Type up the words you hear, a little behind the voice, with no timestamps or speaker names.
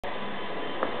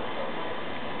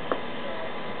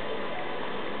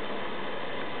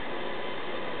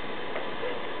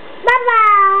Baba!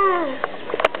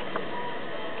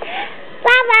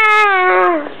 Baba!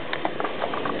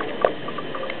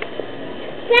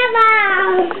 Baba!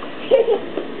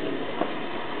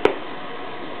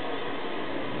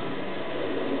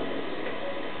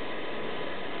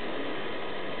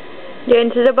 You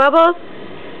into the bubbles?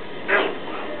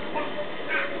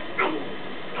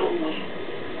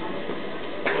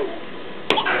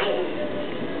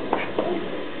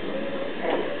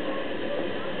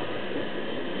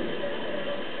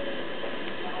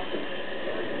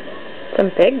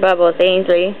 Some big bubbles,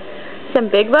 Ainsley. Some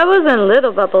big bubbles and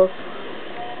little bubbles.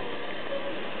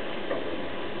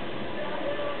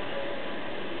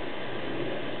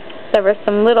 There were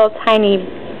some little tiny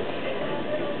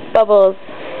bubbles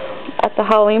at the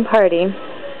Halloween party.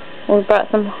 We brought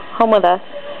some home with us.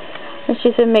 And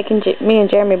she's been making me and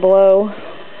Jeremy blow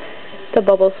the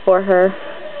bubbles for her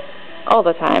all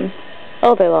the time.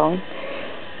 All day long.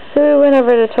 So we went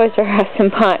over to Toys R Us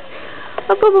and bought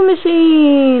a bubble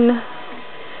machine.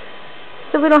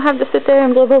 So we don't have to sit there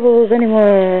and blow bubbles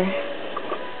anymore.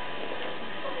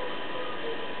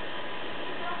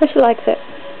 But she likes it.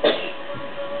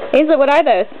 Ainsley, what are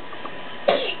those?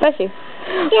 Bless you.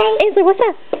 Ainsley, what's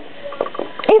that?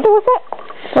 Ainsley, what's that?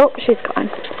 Oh, she's gone.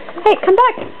 Hey, come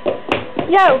back.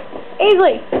 Yo,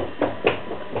 Ainsley.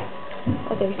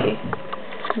 Oh, there she is.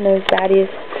 And there's Daddy's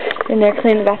in there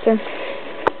cleaning the bathroom.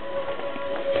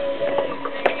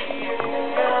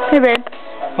 Hey, babe.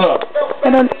 Huh.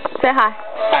 Come on, say hi.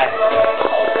 Hi.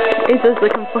 Ainsley's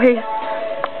looking for you.